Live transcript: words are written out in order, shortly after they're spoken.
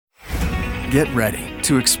Get ready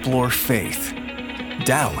to explore faith,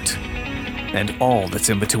 doubt, and all that's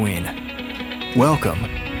in between. Welcome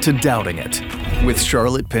to Doubting It with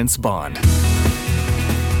Charlotte Pence Bond.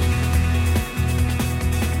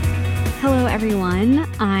 Hello, everyone.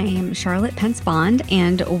 I'm Charlotte Pence Bond,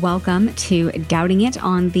 and welcome to Doubting It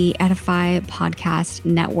on the Edify Podcast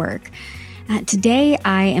Network. Today,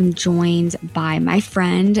 I am joined by my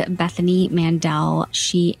friend, Bethany Mandel.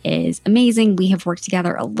 She is amazing. We have worked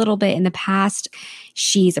together a little bit in the past.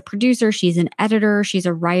 She's a producer, she's an editor, she's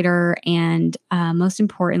a writer, and most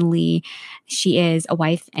importantly, she is a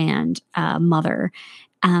wife and a mother.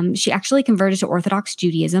 She actually converted to Orthodox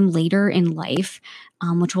Judaism later in life,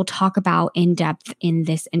 which we'll talk about in depth in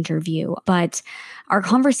this interview. But our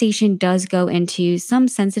conversation does go into some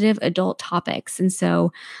sensitive adult topics. And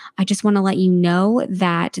so I just want to let you know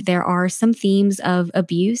that there are some themes of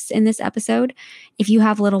abuse in this episode. If you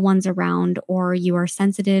have little ones around or you are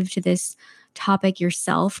sensitive to this topic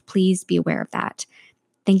yourself, please be aware of that.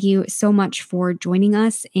 Thank you so much for joining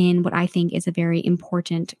us in what I think is a very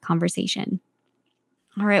important conversation.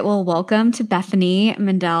 All right. Well, welcome to Bethany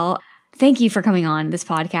Mandel. Thank you for coming on this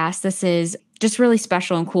podcast. This is just really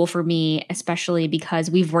special and cool for me, especially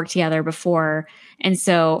because we've worked together before. And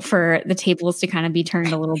so for the tables to kind of be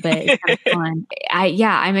turned a little bit is kind of fun.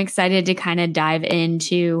 I'm excited to kind of dive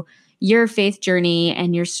into your faith journey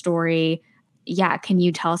and your story. Yeah. Can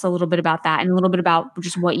you tell us a little bit about that and a little bit about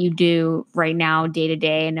just what you do right now, day to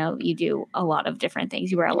day? I know you do a lot of different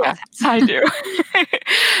things. You wear a lot of hats. I do.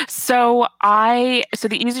 So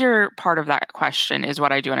the easier part of that question is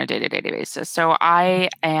what I do on a day-to-day basis. So I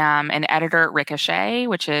am an editor at Ricochet,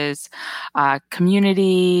 which is a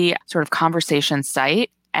community sort of conversation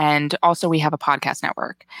site. And also we have a podcast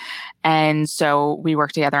network. And so we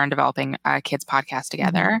work together on developing a kids podcast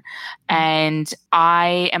together. Mm-hmm. And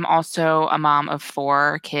I am also a mom of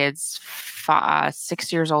 4 kids,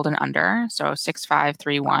 6 years old and under. So 6, 5,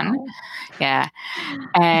 3, 1. Wow. Yeah.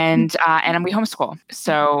 And we homeschool.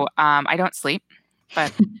 So I don't sleep,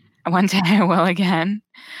 but one day I will again.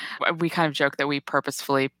 We kind of joke that we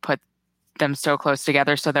purposefully put them so close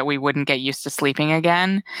together so that we wouldn't get used to sleeping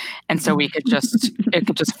again. And so it could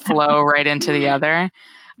just flow right into the other,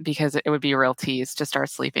 because it would be a real tease to start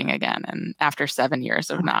sleeping again. And after 7 years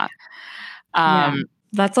of not.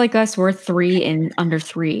 That's like us. We're 3 and under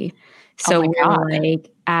 3. So we're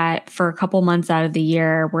like for a couple months out of the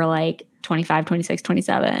year, we're like 25, 26,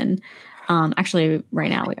 27. Actually right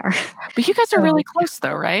now we are. But you guys are really close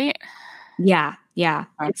though, right? Yeah. Yeah.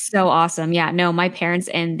 It's so awesome. Yeah. No, my parents,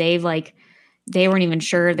 and they weren't even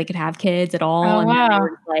sure they could have kids at all. Oh, and wow. They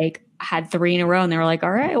were like had 3 in a row and they were like,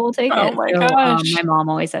 all right, we'll take it. Oh my gosh. My mom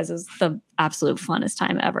always says it's the absolute funnest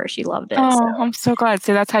time ever. She loved it. Oh, so. I'm so glad.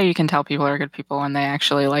 See, that's how you can tell people are good people when they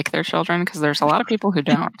actually like their children, because there's a lot of people who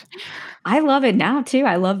don't. I love it now too.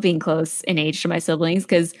 I love being close in age to my siblings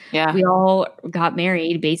because we all got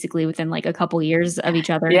married basically within like a couple years of each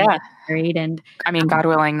other. Yeah. Married, and I mean, God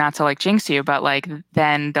willing, not to like jinx you, but like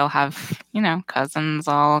then they'll have, cousins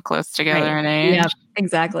all close together in age. Yeah,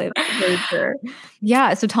 exactly. That's very sure.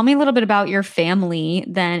 Yeah. So tell me a little bit about your family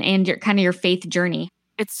then and your faith journey.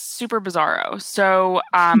 It's super bizarro. So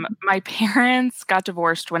my parents got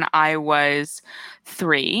divorced when I was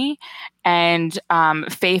 3, and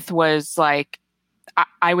faith was like,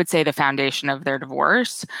 I would say, the foundation of their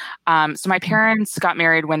divorce. So my parents got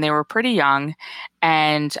married when they were pretty young,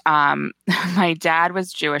 and my dad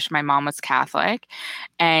was Jewish, my mom was Catholic,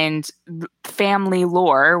 and family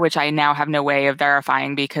lore, which I now have no way of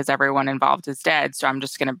verifying because everyone involved is dead, so I'm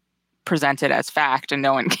just going to present it as fact and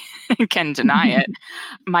no one can deny it.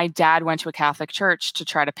 My dad went to a Catholic church to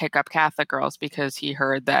try to pick up Catholic girls because he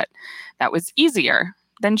heard that was easier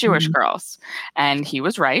than Jewish girls. And he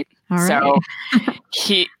was right. So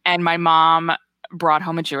my mom brought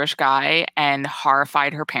home a Jewish guy and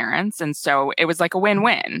horrified her parents. And so it was like a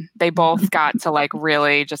win-win. They both got to like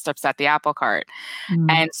really just upset the apple cart.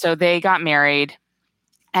 And so they got married.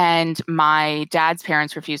 And my dad's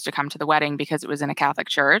parents refused to come to the wedding because it was in a Catholic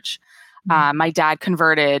church. My dad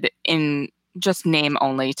converted in just name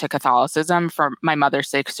only to Catholicism for my mother's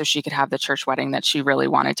sake, so she could have the church wedding that she really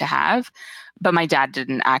wanted to have. But my dad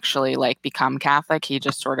didn't actually like become Catholic. He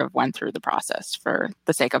just sort of went through the process for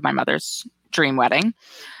the sake of my mother's dream wedding.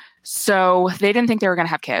 So they didn't think they were going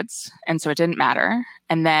to have kids. And so it didn't matter.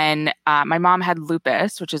 And then my mom had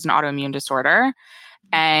lupus, which is an autoimmune disorder.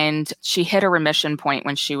 And she hit a remission point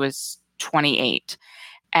when she was 28.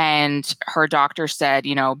 And her doctor said,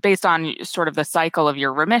 based on sort of the cycle of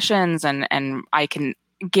your remissions, and I can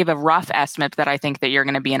give a rough estimate that I think that you're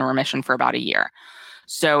going to be in remission for about a year.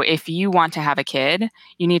 So if you want to have a kid,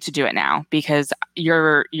 you need to do it now because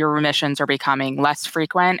your remissions are becoming less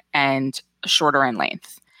frequent and shorter in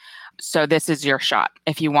length. So this is your shot.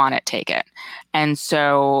 If you want it, take it. And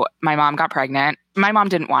so my mom got pregnant. My mom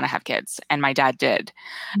didn't want to have kids, and my dad did.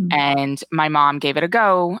 Mm-hmm. And my mom gave it a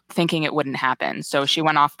go, thinking it wouldn't happen. So she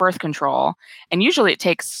went off birth control. And usually it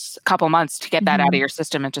takes a couple months to get that out of your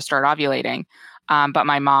system and to start ovulating. But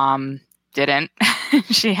my mom didn't.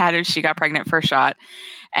 She got pregnant first shot.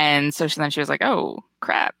 And so then she was like, oh,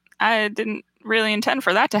 crap. I didn't really intend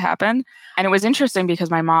for that to happen. And it was interesting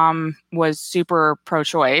because my mom was super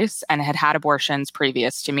pro-choice and had had abortions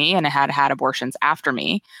previous to me and had had abortions after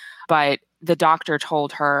me. But the doctor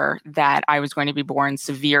told her that I was going to be born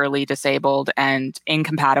severely disabled and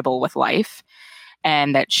incompatible with life,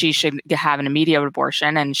 and that she should have an immediate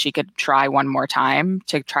abortion and she could try one more time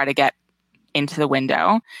to try to get into the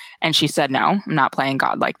window. And she said, no, I'm not playing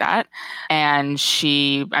God like that. And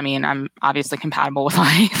I'm obviously compatible with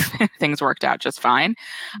life. Things worked out just fine.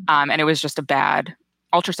 And it was just a bad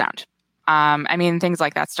ultrasound. Things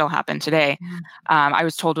like that still happen today. I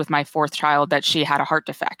was told with my fourth child that she had a heart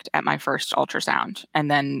defect at my first ultrasound.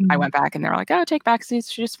 And then I went back and they were like, oh, take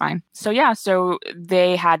Bacxies. She's fine. So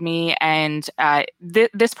they had me. And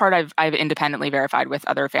this part I've independently verified with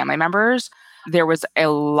other family members. There was a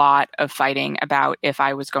lot of fighting about if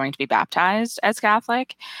I was going to be baptized as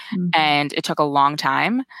Catholic. And it took a long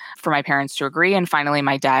time for my parents to agree. And finally,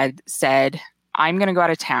 my dad said, I'm going to go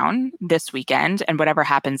out of town this weekend, and whatever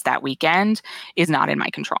happens that weekend is not in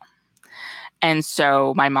my control. And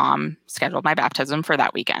so my mom scheduled my baptism for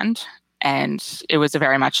that weekend. And it was a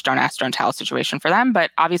very much don't ask, don't tell situation for them.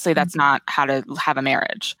 But obviously, that's not how to have a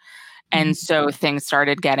marriage. And so things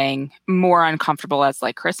started getting more uncomfortable as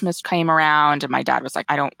like Christmas came around, and my dad was like,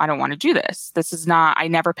 I don't want to do this. This is not, I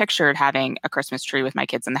never pictured having a Christmas tree with my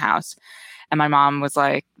kids in the house. And my mom was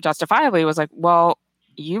like, justifiably was like, well,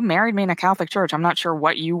 you married me in a Catholic church. I'm not sure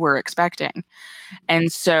what you were expecting.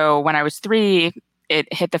 And so when I was 3,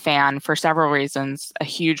 it hit the fan for several reasons. A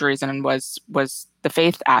huge reason was the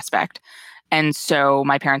faith aspect. And so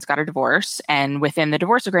my parents got a divorce, and within the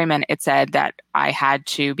divorce agreement, it said that I had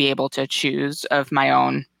to be able to choose of my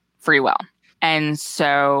own free will. And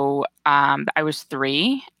so I was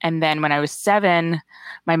 3. And then when I was 7,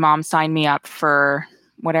 my mom signed me up for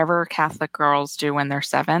whatever Catholic girls do when they're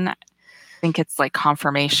 7. I think it's like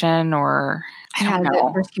confirmation or I don't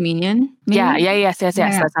know. First communion? Maybe? Yes. That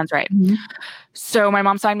sounds right. Mm-hmm. So my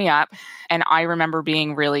mom signed me up, and I remember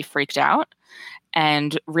being really freaked out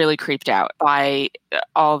and really creeped out by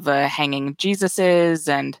all the hanging Jesuses.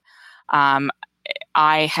 And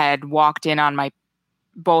I had walked in on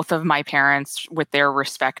both of my parents with their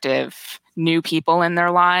respective new people in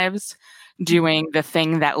their lives doing the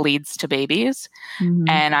thing that leads to babies. Mm-hmm.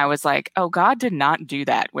 And I was like, oh, God did not do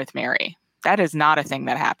that with Mary. That is not a thing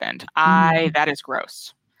that happened. That is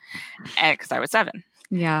gross. And because I was 7.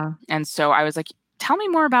 Yeah. And so I was like, tell me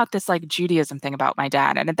more about this like Judaism thing about my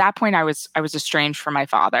dad. And at that point I was estranged from my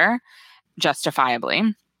father,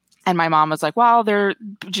 justifiably. And my mom was like, well,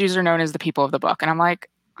 Jews are known as the people of the book. And I'm like,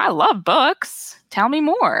 I love books. Tell me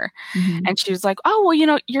more. Mm-hmm. And she was like, oh,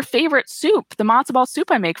 well, your favorite soup, the matzo ball soup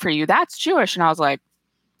I make for you, that's Jewish. And I was like,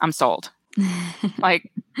 I'm sold.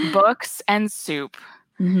 Like books and soup.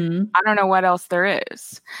 Mm-hmm. I don't know what else there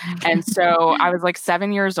is. And so I was like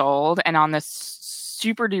 7 years old, and on this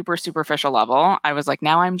super duper superficial level, I was like,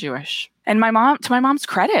 now I'm Jewish. And my mom, to my mom's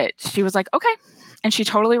credit, she was like, okay. And she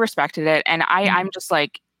totally respected it. And I'm just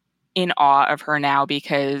like in awe of her now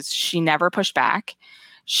because she never pushed back.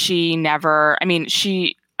 She never,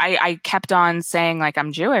 I kept on saying like,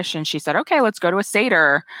 I'm Jewish. And she said, okay, let's go to a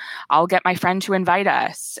Seder. I'll get my friend to invite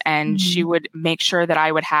us. And she would make sure that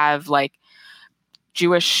I would have like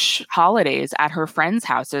Jewish holidays at her friends'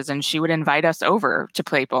 houses, and she would invite us over to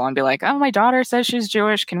Playpool and be like, oh, my daughter says she's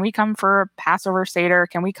Jewish. Can we come for Passover Seder?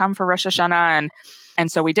 Can we come for Rosh Hashanah? And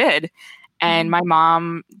so we did. And my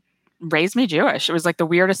mom raised me Jewish. It was like the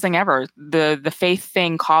weirdest thing ever. The faith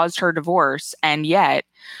thing caused her divorce. And yet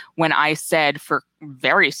when I said for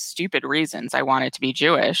very stupid reasons I wanted to be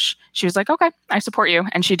Jewish, she was like, okay, I support you.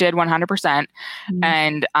 And she did 100%. Mm-hmm.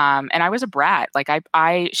 And I was a brat. Like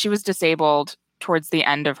she was disabled towards the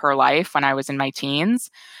end of her life when I was in my teens,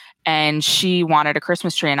 and she wanted a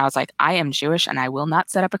Christmas tree. And I was like, I am Jewish and I will not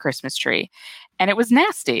set up a Christmas tree. And it was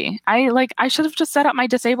nasty. I should have just set up my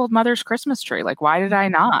disabled mother's Christmas tree. Like, why did I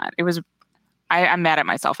not? It was, I'm mad at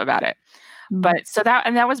myself about it. But so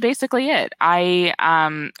that was basically it. I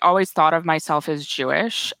always thought of myself as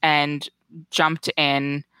Jewish and jumped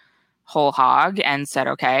in whole hog and said,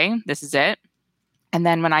 okay, this is it. And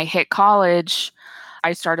then when I hit college,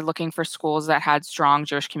 I started looking for schools that had strong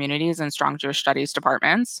Jewish communities and strong Jewish studies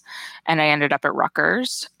departments. And I ended up at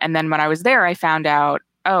Rutgers. And then when I was there, I found out,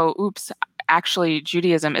 oh, oops, actually,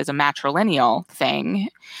 Judaism is a matrilineal thing.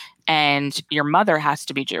 And your mother has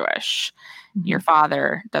to be Jewish. Your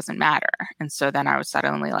father doesn't matter. And so then I was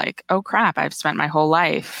suddenly like, oh, crap, I've spent my whole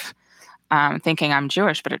life thinking I'm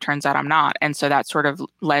Jewish, but it turns out I'm not. And so that sort of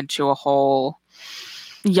led to a whole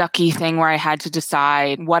yucky thing where I had to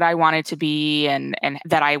decide what I wanted to be and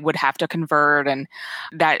that I would have to convert. And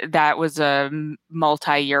that was a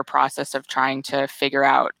multi-year process of trying to figure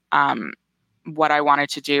out what I wanted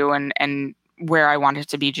to do and where I wanted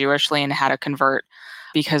to be Jewishly and how to convert,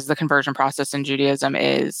 because the conversion process in Judaism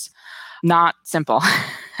is not simple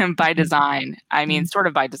by design. I mean, sort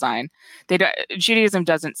of by design. Judaism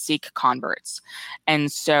doesn't seek converts.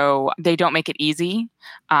 And so they don't make it easy.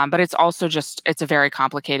 But it's also it's a very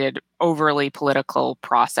complicated, overly political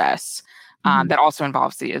process that also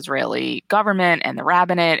involves the Israeli government and the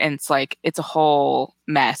rabbinate. And it's a whole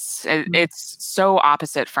mess. It's so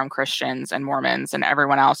opposite from Christians and Mormons and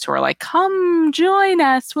everyone else who are like, come join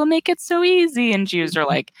us, we'll make it so easy. And Jews are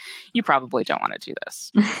like, you probably don't want to do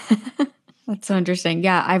this. That's so interesting.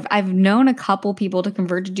 Yeah, I've known a couple people to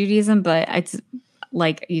convert to Judaism, but it's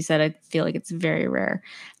like you said, I feel like it's very rare.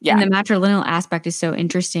 Yeah. And the matrilineal aspect is so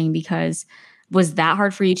interesting because was that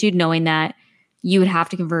hard for you too, knowing that you would have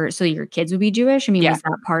to convert so your kids would be Jewish? I mean, was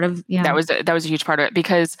that part of, That was a huge part of it,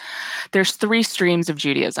 because there's 3 streams of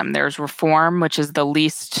Judaism. There's Reform, which is the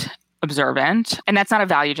least observant, and that's not a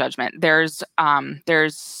value judgment. There's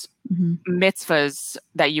mitzvahs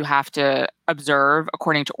that you have to observe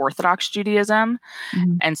according to Orthodox Judaism.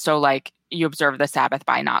 And so you observe the Sabbath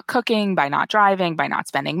by not cooking, by not driving, by not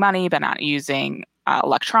spending money, by not using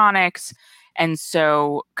electronics. And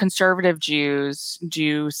so conservative Jews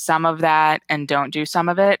do some of that and don't do some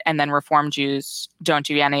of it. And then Reform Jews don't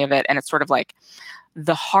do any of it. And it's sort of like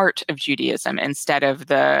the heart of Judaism instead of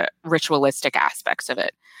the ritualistic aspects of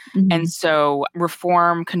it. And so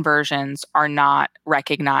Reform conversions are not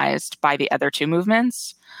recognized by the other 2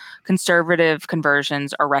 movements. Conservative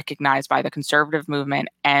conversions are recognized by the conservative movement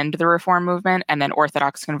and the Reform movement. And then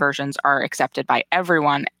Orthodox conversions are accepted by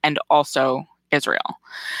everyone and also Israel.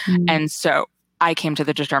 And so I came to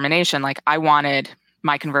the determination, I wanted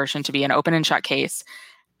my conversion to be an open and shut case.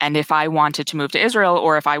 And if I wanted to move to Israel,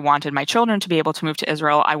 or if I wanted my children to be able to move to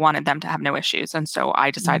Israel, I wanted them to have no issues. And so I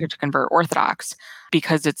decided to convert Orthodox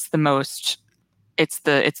because it's the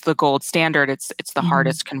gold standard. It's the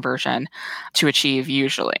hardest conversion to achieve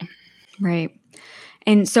usually. Right.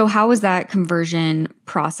 And so how was that conversion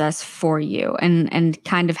process for you? And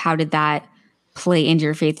kind of how did that play into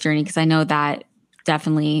your faith journey? Because I know that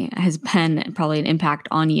definitely has been probably an impact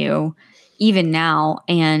on you even now,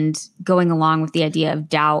 and going along with the idea of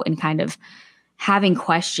doubt and kind of having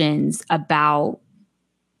questions about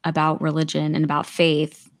religion and about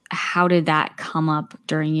faith. How did that come up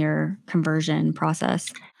during your conversion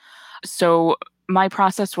process? So my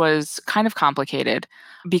process was kind of complicated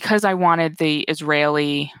because I wanted the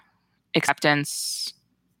Israeli acceptance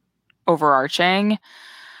overarching.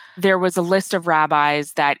 There was a list of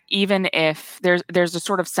rabbis that even if there's a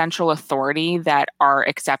sort of central authority that are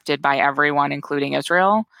accepted by everyone, including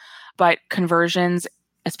Israel, but conversions,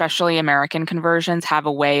 especially American conversions, have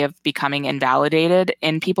a way of becoming invalidated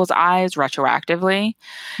in people's eyes retroactively.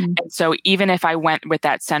 And so even if I went with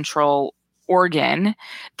that central organ,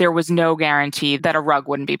 there was no guarantee that a rug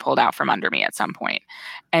wouldn't be pulled out from under me at some point.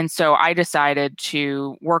 And so I decided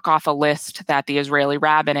to work off a list that the Israeli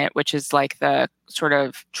rabbinate, which is like the sort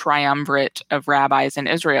of triumvirate of rabbis in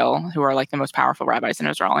Israel, who are like the most powerful rabbis in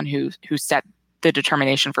Israel and who set the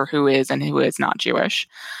determination for who is and who is not Jewish.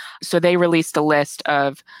 So they released a list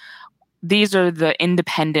of these are the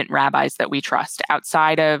independent rabbis that we trust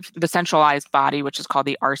outside of the centralized body, which is called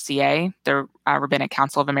the RCA, the Rabbinic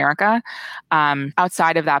Council of America.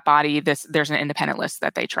 Outside of that body, there's an independent list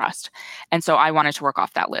that they trust. And so I wanted to work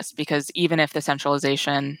off that list because even if the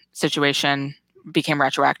centralization situation became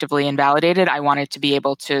retroactively invalidated, I wanted to be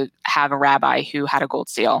able to have a rabbi who had a gold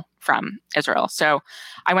seal from Israel. So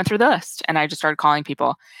I went through the list and I just started calling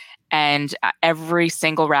people. And every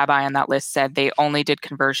single rabbi on that list said they only did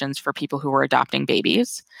conversions for people who were adopting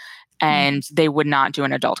babies. And they would not do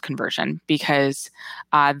an adult conversion because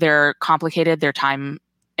they're complicated, they're time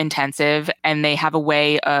intensive, and they have a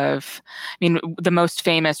way of, the most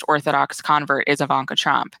famous Orthodox convert is Ivanka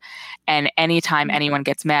Trump. And anytime anyone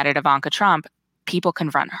gets mad at Ivanka Trump, people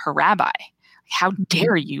confront her rabbi. How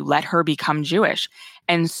dare you let her become Jewish?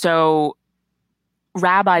 And so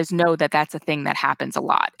rabbis know that that's a thing that happens a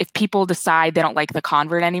lot. If people decide they don't like the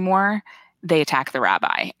convert anymore, they attack the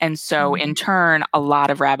rabbi. And so in turn, a lot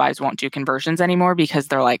of rabbis won't do conversions anymore because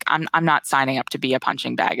they're like, I'm not signing up to be a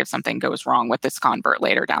punching bag if something goes wrong with this convert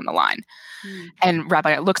later down the line. And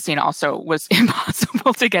Rabbi Lookstein also was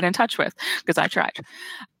impossible to get in touch with because I tried.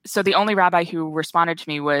 So the only rabbi who responded to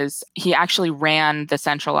me he actually ran the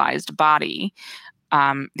centralized body,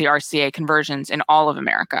 the RCA conversions in all of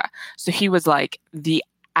America. So he was like the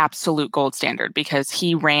absolute gold standard because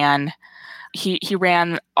he ran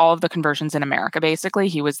all of the conversions in America, basically.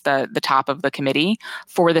 He was the top of the committee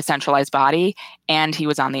for the centralized body, and he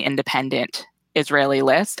was on the independent Israeli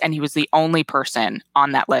list, and he was the only person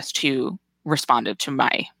on that list who responded to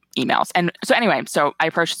my emails. And so anyway, so I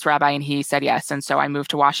approached this rabbi, and he said yes. And so I moved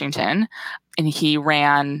to Washington, and he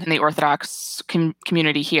ran the Orthodox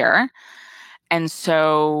community here. And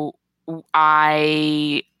so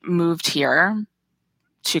I moved here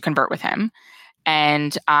to convert with him.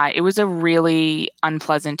 And it was a really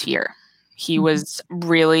unpleasant year. He was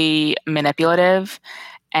really manipulative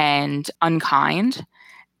and unkind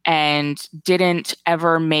and didn't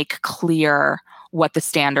ever make clear what the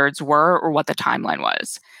standards were or what the timeline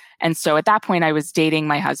was. And so at that point, I was dating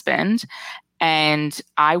my husband, and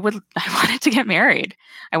I wanted to get married.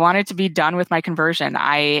 I wanted to be done with my conversion.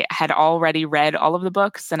 I had already read all of the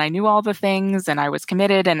books, and I knew all the things, and I was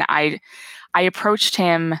committed. And I approached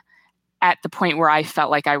him at the point where I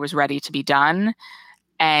felt like I was ready to be done.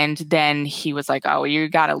 And then he was like, oh, you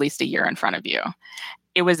got at least a year in front of you.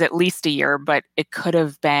 It was at least a year, but it could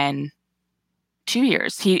have been 2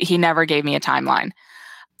 years. He never gave me a timeline.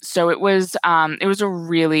 So it was a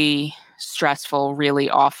really stressful, really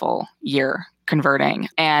awful year converting.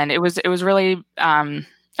 And it was really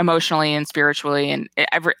emotionally and spiritually and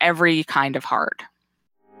every kind of hard.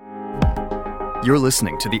 You're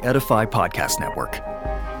listening to the Edify Podcast Network.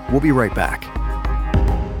 We'll be right back.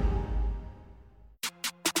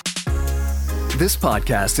 This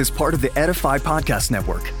podcast is part of the Edify Podcast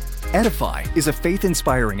Network. Edify is a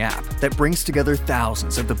faith-inspiring app that brings together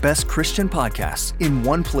thousands of the best Christian podcasts in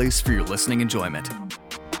one place for your listening enjoyment.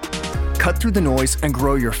 Cut through the noise and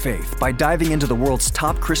grow your faith by diving into the world's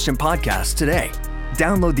top Christian podcasts today.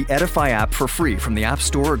 Download the Edify app for free from the App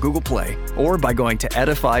Store or Google Play, or by going to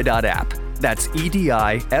edify.app. That's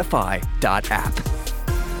edifi.app.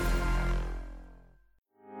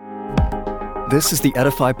 This is the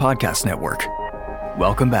Edify Podcast Network.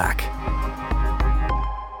 Welcome back.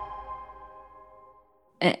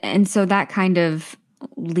 And so that kind of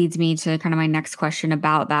leads me to kind of my next question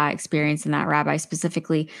about that experience and that rabbi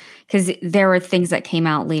specifically, because there were things that came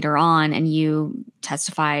out later on and you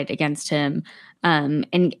testified against him. And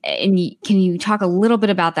can you talk a little bit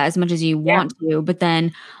about that as much as you want to, but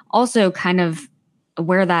then also kind of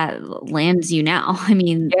where that lands you now? I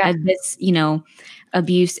mean, this,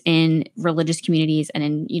 abuse in religious communities and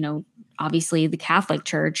in, obviously the Catholic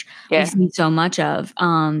Church, we've seen so much of.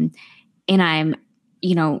 And I'm,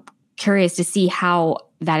 curious to see how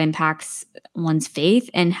that impacts one's faith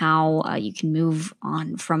and how you can move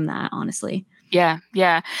on from that, honestly. Yeah.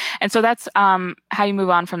 And so that's how you move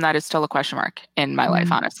on from that is still a question mark in my life,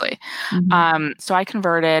 honestly. So I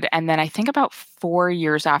converted, and then I think about 4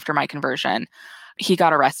 years after my conversion, he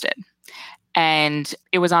got arrested. And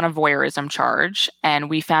it was on a voyeurism charge, and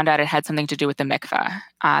we found out it had something to do with the mikveh.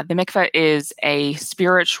 The mikveh is a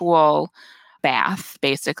spiritual bath,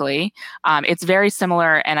 basically. It's very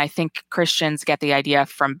similar, and I think Christians get the idea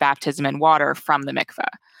from baptism in water from the mikveh.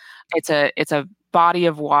 It's a body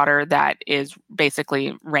of water that is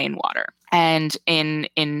basically rainwater. And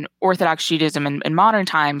in Orthodox Judaism in modern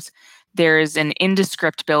times, there's an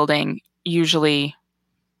indescript building, usually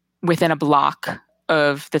within a block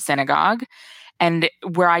of the synagogue. And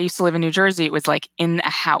where I used to live in New Jersey, it was like in a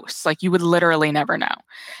house. Like you would literally never know.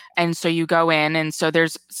 And so you go in, and so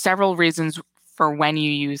there's several reasons for when you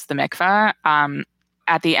use the mikveh.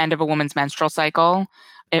 At the end of a woman's menstrual cycle,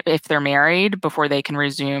 if they're married, before they can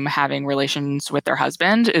resume having relations with their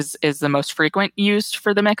husband is the most frequent use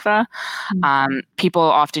for the mikveh. People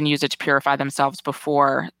often use it to purify themselves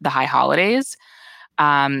before the high holidays.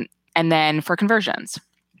 And then for conversions.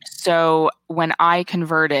 So when I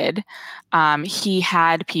converted, he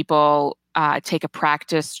had people take a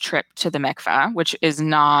practice trip to the mikveh, which is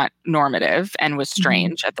not normative and was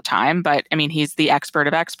strange at the time. But I mean, he's the expert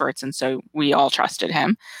of experts, and so we all trusted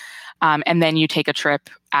him. And then you take a trip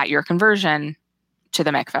at your conversion to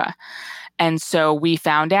the mikveh. And so we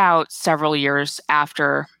found out several years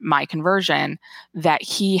after my conversion that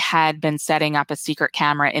he had been setting up a secret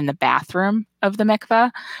camera in the bathroom of the mikveh.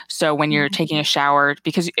 So when you're taking a shower,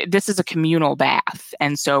 because this is a communal bath,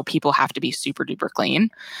 and so people have to be super duper clean.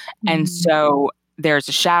 And so there's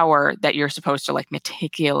a shower that you're supposed to like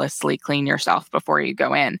meticulously clean yourself before you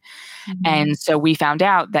go in. Mhm. And so we found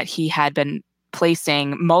out that he had been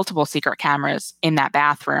placing multiple secret cameras in that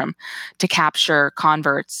bathroom to capture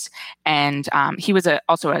converts. And he was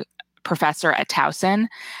also a professor at Towson.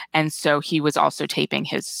 And so he was also taping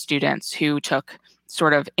his students who took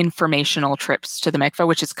sort of informational trips to the mikveh,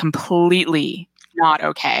 which is completely not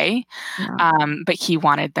okay. Yeah. But he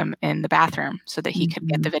wanted them in the bathroom so that he could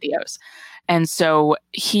get the Mhm. videos. And so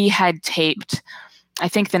he had taped, I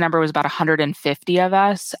think the number was about 150 of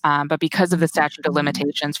us. But because of the statute of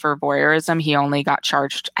limitations for voyeurism, he only got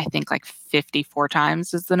charged, I think, like 54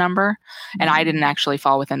 times is the number. And I didn't actually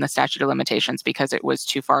fall within the statute of limitations because it was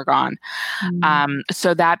too far gone. Mhm.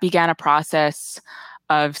 So that began a process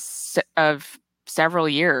of several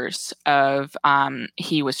years of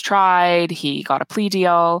he was tried, he got a plea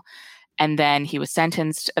deal, and then he was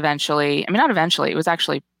sentenced eventually. I mean, not eventually, it was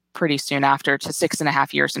actually pretty soon after, to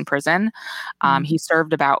 6.5 years in prison. He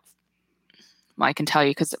served about, well, I can tell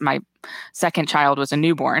you because my second child was a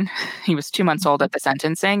newborn. He was 2 months old at the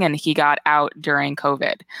sentencing, and he got out during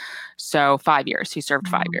COVID. So 5 years. He served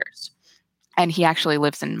 5 years. And he actually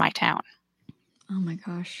lives in my town. Oh my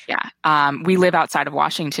gosh. Yeah. We live outside of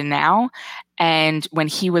Washington now. And when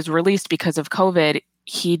he was released because of COVID,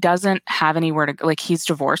 he doesn't have anywhere to, like, he's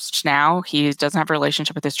divorced now. He doesn't have a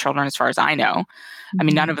relationship with his children as far as I know. I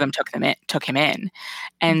mean, none of them took him in.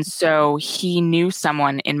 And so he knew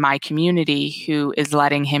someone in my community who is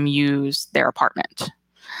letting him use their apartment.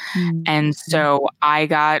 And so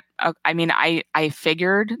I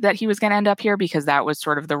figured that he was going to end up here because that was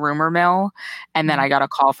sort of the rumor mill. And then I got a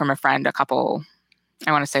call from a friend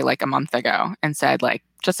I want to say like a month ago, and said, like,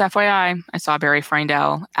 just FYI, I saw Barry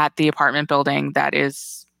Freundel at the apartment building that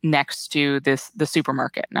is next to the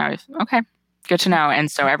supermarket. And I was, okay, good to know. And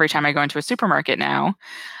so every time I go into a supermarket now,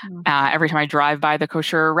 every time I drive by the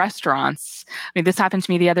kosher restaurants, I mean, this happened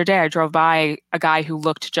to me the other day. I drove by a guy who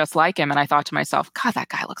looked just like him, and I thought to myself, God, that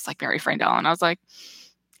guy looks like Barry Freundel. And I was like,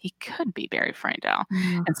 he could be Barry Freundel.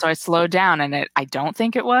 And so I slowed down, and I don't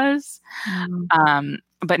think it was.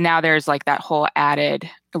 But now there's like that whole added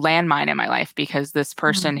landmine in my life because this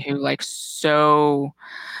person who like so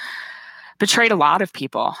betrayed a lot of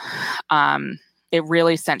people, it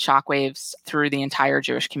really sent shockwaves through the entire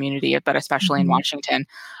Jewish community, but especially in Washington.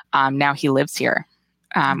 Now he lives here,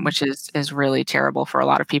 which is really terrible for a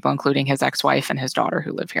lot of people, including his ex-wife and his daughter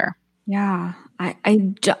who live here. Yeah.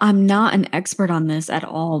 I'm not an expert on this at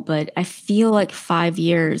all, but I feel like 5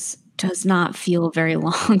 years does not feel very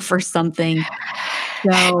long for something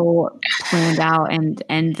so planned out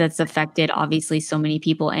and that's affected obviously so many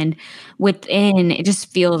people. And within it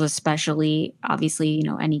just feels, especially obviously,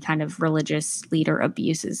 any kind of religious leader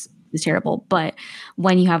abuse is terrible. But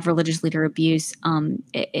when you have religious leader abuse,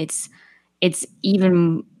 it's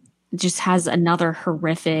even just has another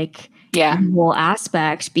horrific evil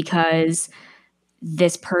aspect because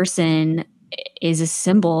this person is a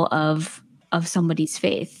symbol of somebody's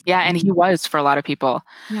faith. Yeah, and he was for a lot of people.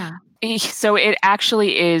 Yeah. So it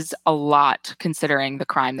actually is a lot considering the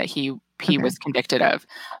crime that he was convicted of.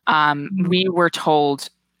 We were told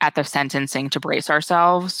at the sentencing to brace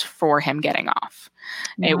ourselves for him getting off.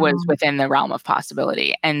 Wow. It was within the realm of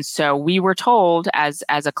possibility. And so we were told as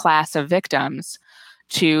a class of victims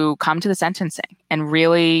to come to the sentencing and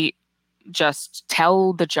really just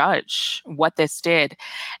tell the judge what this did.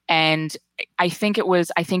 And I think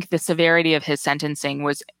the severity of his sentencing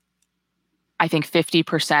was, I think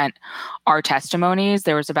 50% our testimonies.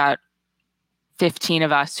 There was about 15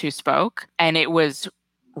 of us who spoke, and it was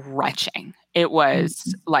retching. It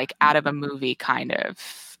was like out of a movie kind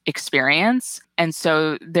of experience. And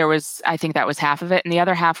so I think that was half of it. And the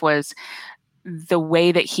other half was the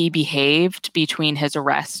way that he behaved between his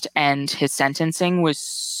arrest and his sentencing was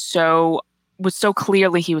so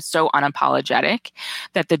clearly, he was so unapologetic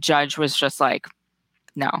that the judge was just like,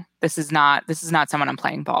 no, this is not someone I'm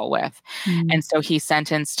playing ball with. And so he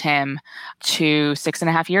sentenced him to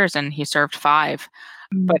 6.5 years and he served 5.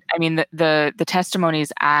 But I mean, the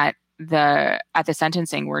testimonies at the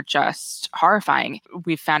sentencing were just horrifying.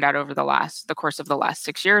 We found out over the course of the last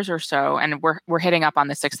 6 years or so, and we're hitting up on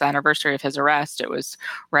the 6th anniversary of his arrest. It was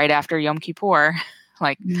right after Yom Kippur,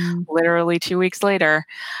 like literally 2 weeks later,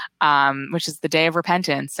 which is the day of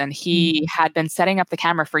repentance. And he had been setting up the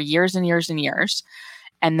camera for years and years and years.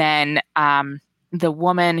 And then the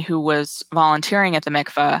woman who was volunteering at the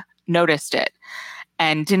mikveh noticed it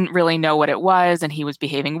and didn't really know what it was. And he was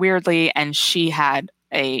behaving weirdly. And she had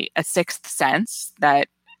a sixth sense that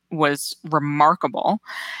was remarkable.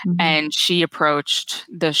 Mhm. And she approached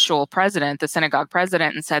the shul president, the synagogue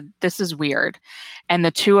president, and said, "This is weird." And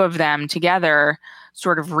the two of them together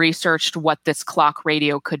sort of researched what this clock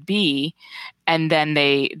radio could be, and then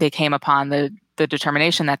they came upon the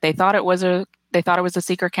determination that they thought it was a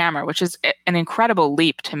secret camera, which is an incredible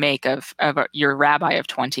leap to make of your rabbi of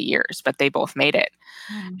 20 years, but they both made it.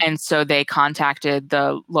 And so they contacted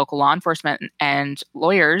the local law enforcement and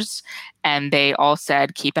lawyers, and they all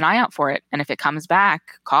said, "Keep an eye out for it. And if it comes back,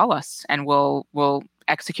 call us and we'll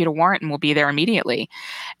execute a warrant and we'll be there immediately."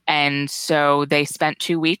 And so they spent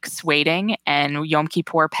 2 weeks waiting, and Yom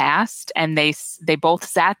Kippur passed, and they both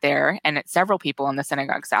sat there, and several people in the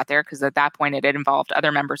synagogue sat there, because at that point it had involved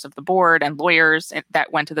other members of the board and lawyers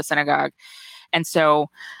that went to the synagogue. And so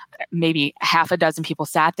maybe half a dozen people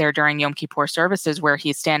sat there during Yom Kippur services, where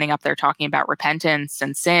he's standing up there talking about repentance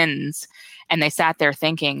and sins. And they sat there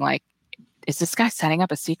thinking, like, is this guy setting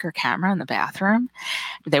up a secret camera in the bathroom?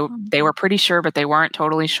 They were pretty sure, but they weren't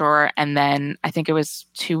totally sure. And then I think it was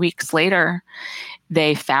 2 weeks later,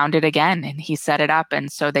 they found it again, and he set it up.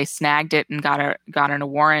 And so they snagged it and got a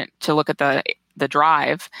warrant to look at the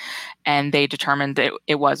drive, and they determined that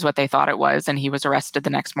it was what they thought it was, and he was arrested the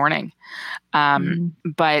next morning.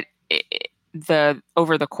 But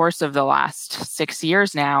over the course of the last 6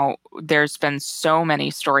 years now, there's been so many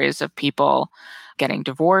stories of people getting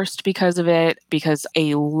divorced because of it, because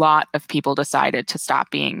a lot of people decided to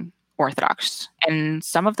stop being Orthodox, and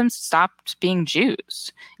some of them stopped being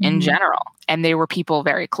Jews in general. And they were people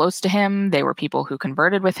very close to him. They were people who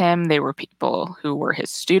converted with him. They were people who were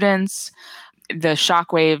his students. The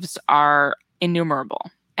shockwaves are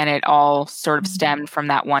innumerable, and it all sort of stemmed from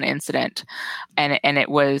that one incident. And it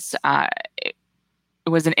was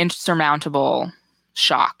an insurmountable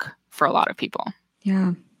shock for a lot of people.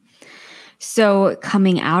 Yeah. So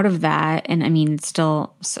coming out of that, and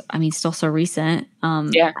still so recent.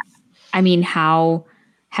 Yeah. How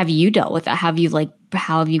have you dealt with that? How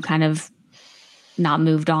have you kind of not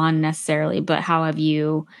moved on necessarily, but how have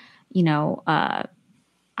you, I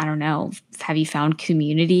don't know, have you found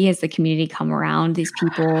community? Has the community come around these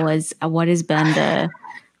people? What has been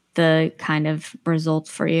the kind of result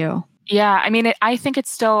for you? Yeah. I think it's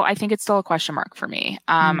still a question mark for me.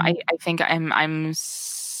 I think I'm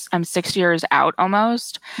 6 years out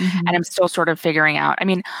almost, and I'm still sort of figuring out.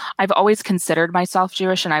 I've always considered myself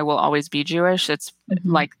Jewish, and I will always be Jewish. It's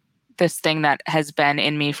like this thing that has been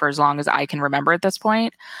in me for as long as I can remember at this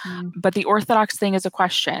point. But the Orthodox thing is a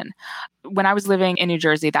question. When I was living in New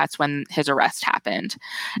Jersey, that's when his arrest happened.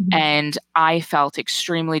 And I felt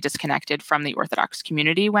extremely disconnected from the Orthodox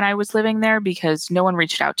community when I was living there, because no one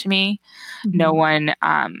reached out to me. No one,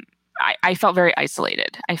 I felt very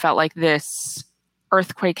isolated. I felt like this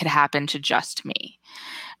earthquake had happened to just me.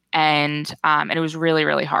 And it was really,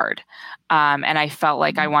 really hard. And I felt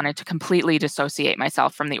like I wanted to completely dissociate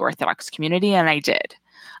myself from the Orthodox community, and I did.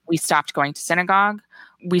 We stopped going to synagogue.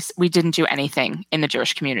 We didn't do anything in the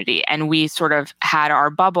Jewish community, and we sort of had our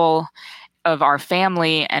bubble of our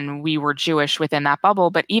family, and we were Jewish within that bubble.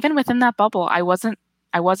 But even within that bubble, I wasn't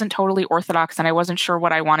totally Orthodox, and I wasn't sure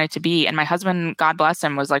what I wanted to be. And my husband, God bless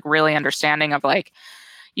him, was like really understanding of like,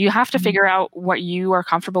 you have to figure out what you are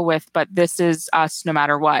comfortable with, but this is us no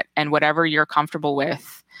matter what. And whatever you're comfortable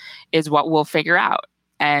with is what we'll figure out.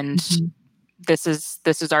 And this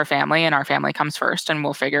is our family, and our family comes first, and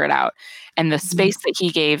we'll figure it out. And the space that he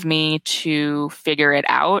gave me to figure it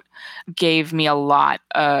out gave me a lot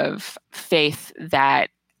of faith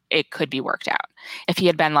that it could be worked out. If he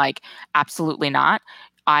had been like, absolutely not,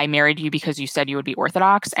 I married you because you said you would be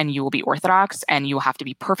Orthodox, and you will be Orthodox, and you will have to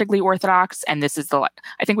be perfectly Orthodox, and this is I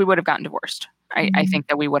think we would have gotten divorced. I think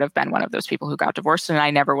that we would have been one of those people who got divorced, and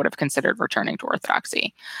I never would have considered returning to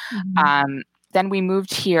Orthodoxy. Then we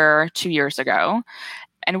moved here 2 years ago,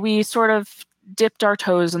 and we sort of dipped our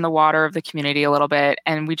toes in the water of the community a little bit,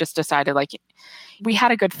 and we just decided, like, we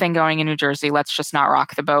had a good thing going in New Jersey. Let's just not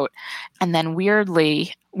rock the boat. And then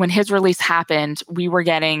weirdly, when his release happened, we were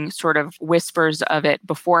getting sort of whispers of it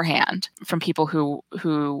beforehand from people who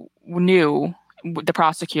knew the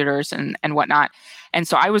prosecutors and whatnot. And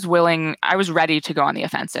so I was ready to go on the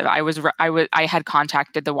offensive. I had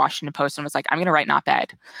contacted the Washington Post and was like, I'm going to write an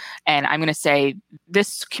op-ed, and I'm going to say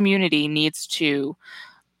this community needs to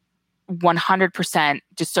 100%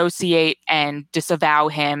 dissociate and disavow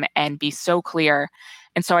him and be so clear.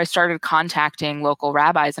 And so I started contacting local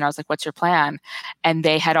rabbis and I was like, what's your plan? And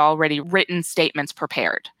they had already written statements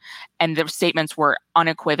prepared. And the statements were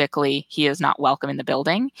unequivocally, he is not welcome in the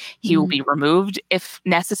building. He will be removed if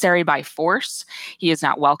necessary by force. He is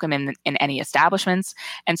not welcome in any establishments.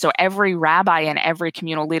 And so every rabbi and every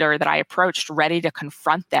communal leader that I approached ready to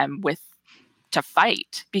confront them to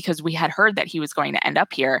fight, because we had heard that he was going to end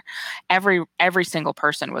up here, every single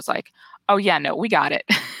person was like, oh yeah, no, we got it.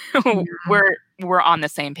 We're on the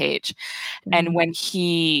same page. And when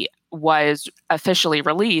he was officially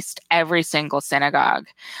released, every single synagogue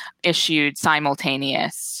issued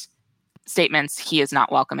simultaneous statements. He is not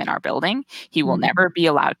welcome in our building. He will never be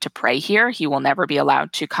allowed to pray here. He will never be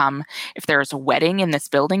allowed to come. If there is a wedding in this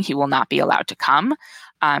building, he will not be allowed to come.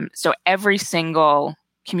 So every single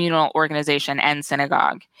communal organization and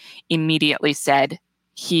synagogue immediately said,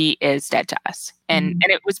 he is dead to us. And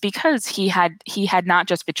it was because he had not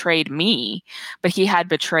just betrayed me, but he had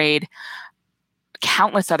betrayed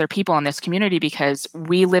countless other people in this community, because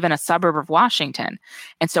we live in a suburb of Washington.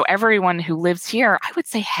 And so everyone who lives here, I would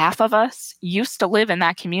say half of us used to live in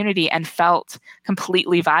that community and felt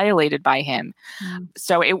completely violated by him.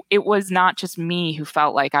 So it was not just me who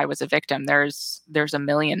felt like I was a victim. There's a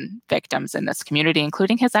million victims in this community,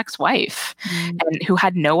 including his ex-wife, and who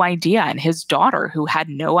had no idea, and his daughter who had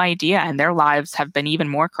no idea, and their lives have been even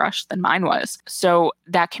more crushed than mine was. So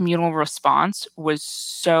that communal response was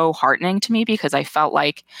so heartening to me, because I felt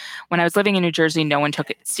like when I was living in New Jersey, no one took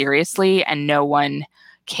it seriously and no one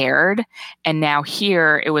cared. And now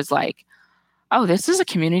here it was like, oh, this is a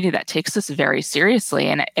community that takes this very seriously.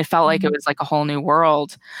 And it felt like it was like a whole new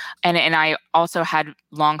world. And I also had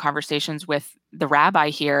long conversations with the rabbi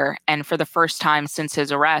here. And for the first time since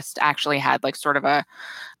his arrest, actually had like sort of a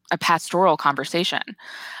pastoral conversation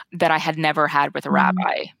that I had never had with a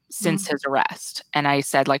rabbi since his arrest. And I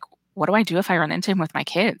said, like, what do I do if I run into him with my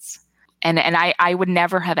kids? And I would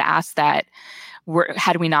never have asked that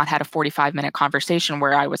had we not had a 45-minute conversation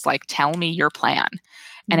where I was like, tell me your plan.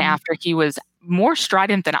 And after he was more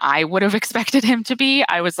strident than I would have expected him to be,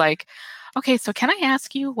 I was like, okay, so can I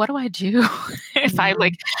ask you, what do I do if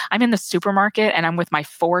I'm in the supermarket and I'm with my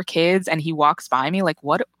 4 kids and he walks by me, like,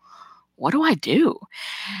 what do I do?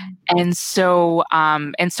 And so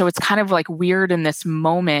it's kind of like weird in this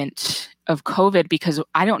moment of COVID, because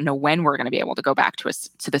I don't know when we're going to be able to go back to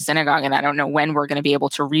the synagogue, and I don't know when we're going to be able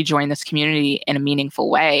to rejoin this community in a meaningful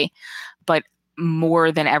way. But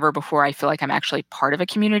more than ever before, I feel like I'm actually part of a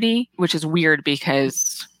community, which is weird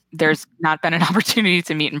because there's not been an opportunity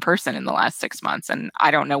to meet in person in the last 6 months, and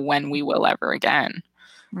I don't know when we will ever again.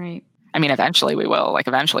 Right. I mean, eventually we will. Like,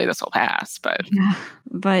 eventually this will pass, but yeah.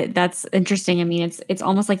 But that's interesting. I mean, it's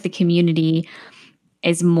almost like the community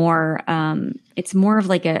is more. It's more of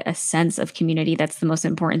like a sense of community. That's the most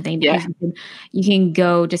important thing. Because you can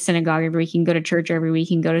go to synagogue every week, you can go to church every week,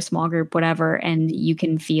 you can go to small group, whatever, and you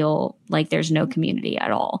can feel like there's no community at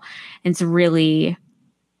all. And it's really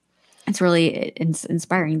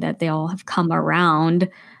inspiring that they all have come around,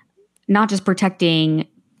 not just protecting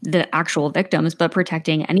the actual victims, but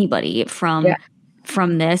protecting anybody from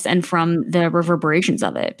this and from the reverberations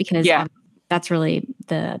of it, because that's really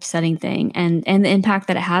the upsetting thing, and the impact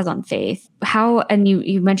that it has on faith. And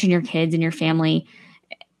you mentioned your kids and your family.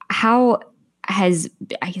 How has,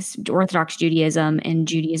 I guess, Orthodox Judaism and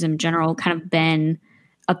Judaism in general kind of been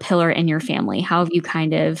a pillar in your family? How have you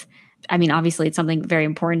kind of, I mean, obviously it's something very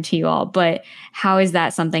important to you all, but how is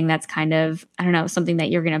that something that's kind of, I don't know, something that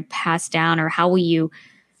you're going to pass down, or how will you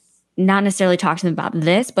not necessarily talk to them about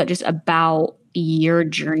this, but just about your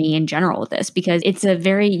journey in general with this? Because it's a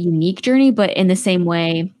very unique journey, but in the same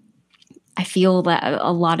way, I feel that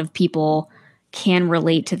a lot of people can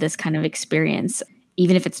relate to this kind of experience,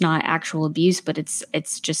 even if it's not actual abuse, but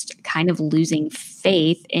it's just kind of losing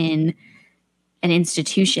faith in an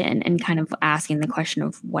institution and kind of asking the question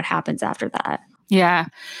of what happens after that. Yeah.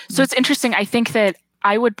 So it's interesting. I think that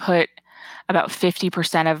I would put about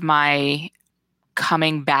 50% of my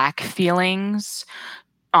coming back feelings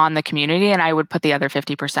on the community, and I would put the other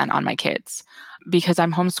 50% on my kids, because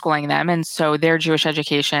I'm homeschooling them. And so their Jewish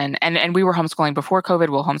education, and we were homeschooling before COVID,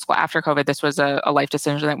 we'll homeschool after COVID. This was a life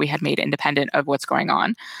decision that we had made independent of what's going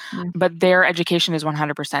on. But their education is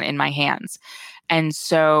 100% in my hands. And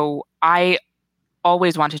so I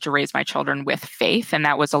always wanted to raise my children with faith. And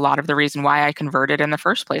that was a lot of the reason why I converted in the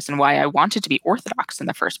first place and why I wanted to be Orthodox in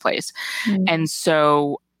the first place. And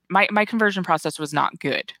so my conversion process was not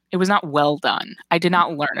good. It was not well done. I did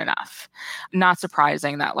not learn enough. Not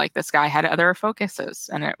surprising that like this guy had other focuses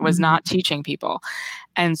and it was not teaching people.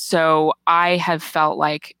 And so I have felt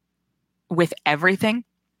like with everything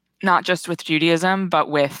not just with Judaism, but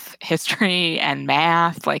with history and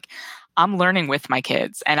math. Like, I'm learning with my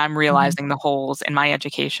kids, and I'm realizing the holes in my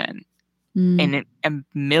education in a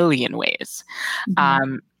million ways.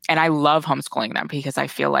 And I love homeschooling them because I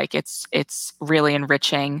feel like it's really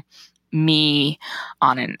enriching me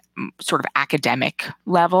on an sort of academic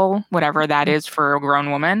level, whatever that is for a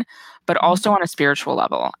grown woman, but also on a spiritual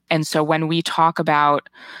level. And so when we talk about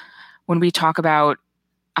the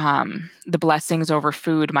blessings over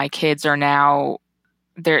food, my kids are now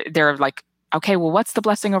they're like, okay, well, what's the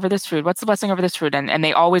blessing over this food? What's the blessing over this food? And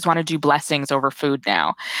they always want to do blessings over food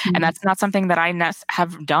now. And that's not something that I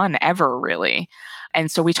have done ever, really.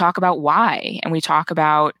 And so we talk about why, and we talk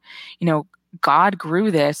about, God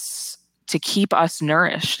grew this to keep us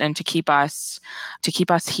nourished and to keep us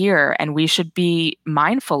here. And we should be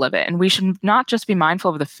mindful of it. And we should not just be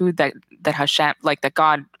mindful of the food that Hashem, like that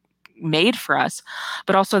God made for us,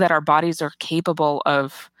 but also that our bodies are capable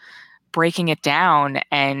of breaking it down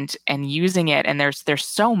and using it. And there's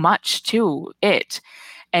so much to it.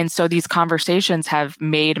 And so these conversations have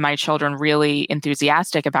made my children really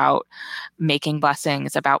enthusiastic about making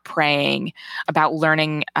blessings, about praying, about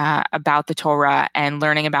learning about the Torah and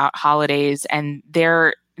learning about holidays. And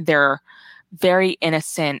they're very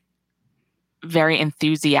innocent, very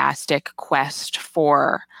enthusiastic quest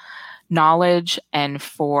for knowledge and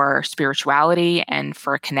for spirituality and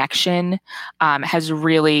for connection has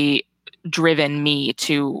really driven me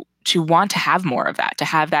to want to have more of that, to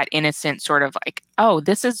have that innocent sort of like, oh,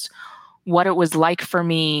 this is what it was like for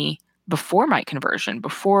me before my conversion,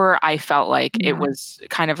 before I felt like it was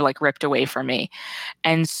kind of like ripped away from me.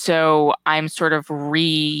 And so I'm sort of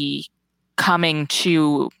coming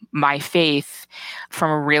to my faith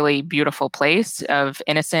from a really beautiful place of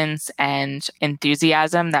innocence and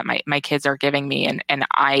enthusiasm that my kids are giving me. And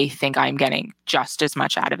I think I'm getting just as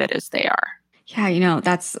much out of it as they are. Yeah,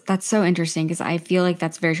 that's so interesting because I feel like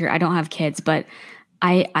that's very true. I don't have kids, but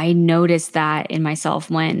I notice that in myself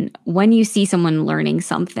when you see someone learning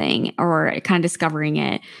something or kind of discovering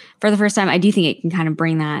it for the first time, I do think it can kind of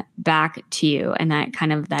bring that back to you, and that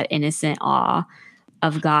kind of that innocent awe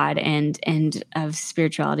of God and of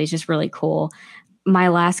spirituality is just really cool. My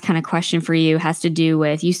last kind of question for you has to do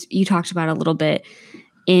with, you talked about a little bit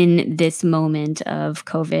in this moment of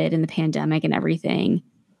COVID and the pandemic and everything.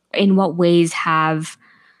 In what ways have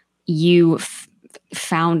you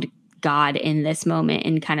found God in this moment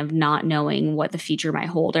and kind of not knowing what the future might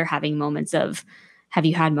hold, or have you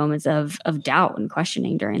had moments of doubt and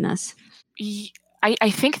questioning during this? I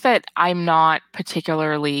think that I'm not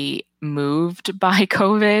particularly moved by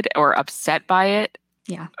COVID or upset by it.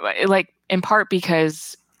 Yeah. Like, in part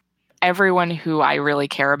because everyone who I really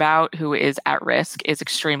care about who is at risk is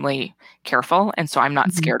extremely careful. And so I'm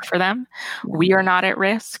not scared for them. Yeah. We are not at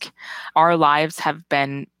risk. Our lives have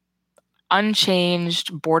been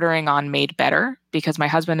unchanged, bordering on made better, because my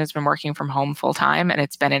husband has been working from home full time, and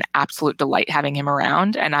it's been an absolute delight having him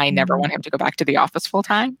around. And I never want him to go back to the office full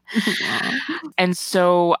time. And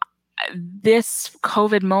so this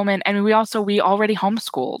COVID moment, and we already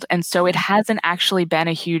homeschooled. And so it hasn't actually been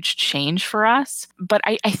a huge change for us. But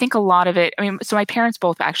I think a lot of it, so my parents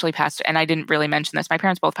both actually passed, and I didn't really mention this. My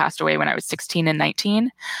parents both passed away when I was 16 and 19.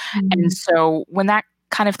 And so when that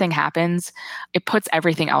kind of thing happens, it puts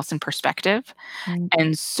everything else in perspective.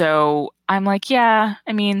 And so I'm like, yeah,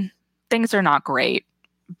 things are not great,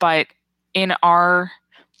 but in our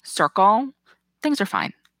circle, things are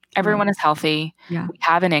fine. Everyone is healthy. Yeah. We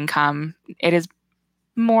have an income. It is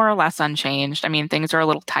more or less unchanged. Things are a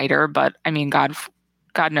little tighter, but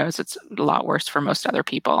God knows it's a lot worse for most other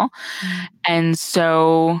people. And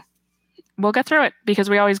so we'll get through it, because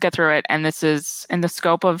we always get through it. And this is, in the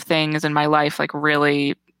scope of things in my life, like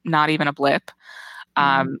really not even a blip.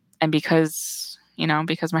 And because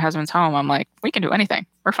my husband's home, I'm like, we can do anything.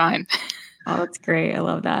 We're fine. Oh, that's great. I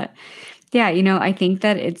love that. Yeah. I think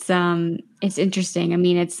that it's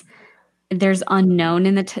interesting. There's unknown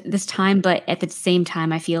in this time, but at the same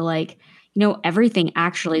time, I feel like, everything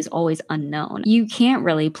actually is always unknown. You can't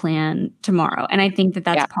really plan tomorrow. And I think that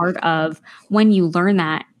that's part of when you learn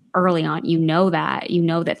that early on,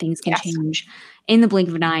 that things can change in the blink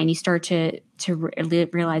of an eye, and you start to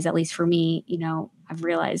realize, at least for me, I've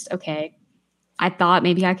realized, okay, I thought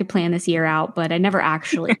maybe I could plan this year out, but I never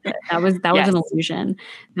actually did. That was an illusion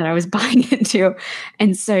that I was buying into.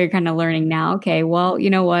 And so you're kind of learning now, okay, well, you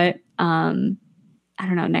know what? I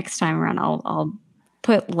don't know, next time around, I'll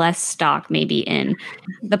put less stock maybe in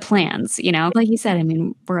the plans, like you said,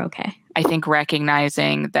 we're okay. I think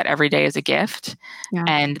recognizing that every day is a gift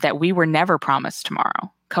and that we were never promised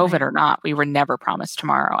tomorrow. COVID or not, we were never promised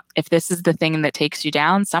tomorrow. If this is the thing that takes you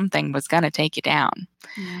down, something was going to take you down.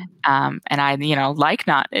 And I, like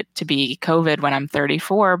not it to be COVID when I'm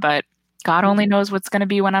 34, but God only knows what's going to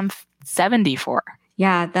be when I'm 74.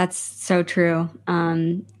 Yeah, that's so true.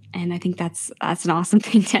 And I think that's an awesome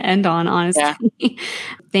thing to end on, honestly. Yeah.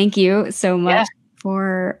 Thank you so much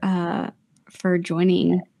for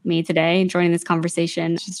joining me today and joining this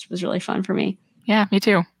conversation. It just was really fun for me. Yeah, me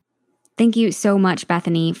too. Thank you so much,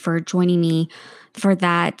 Bethany, for joining me for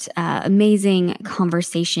that amazing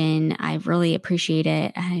conversation. I really appreciate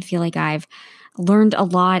it. And I feel like I've learned a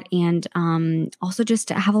lot and also just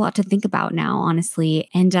have a lot to think about now, honestly.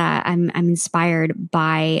 And I'm inspired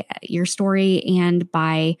by your story and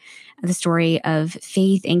by the story of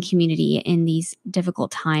faith and community in these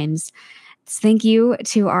difficult times. Thank you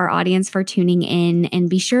to our audience for tuning in, and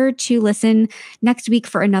be sure to listen next week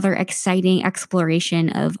for another exciting exploration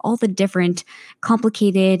of all the different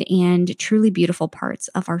complicated and truly beautiful parts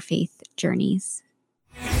of our faith journeys.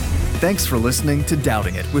 Thanks for listening to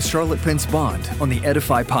Doubting It with Charlotte Pence Bond on the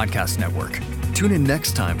Edify Podcast Network. Tune in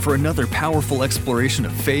next time for another powerful exploration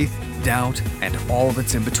of faith, doubt, and all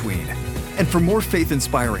that's in between. And for more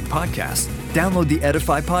faith-inspiring podcasts, download the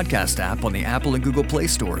Edify Podcast app on the Apple and Google Play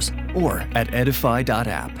stores or at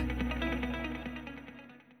edify.app.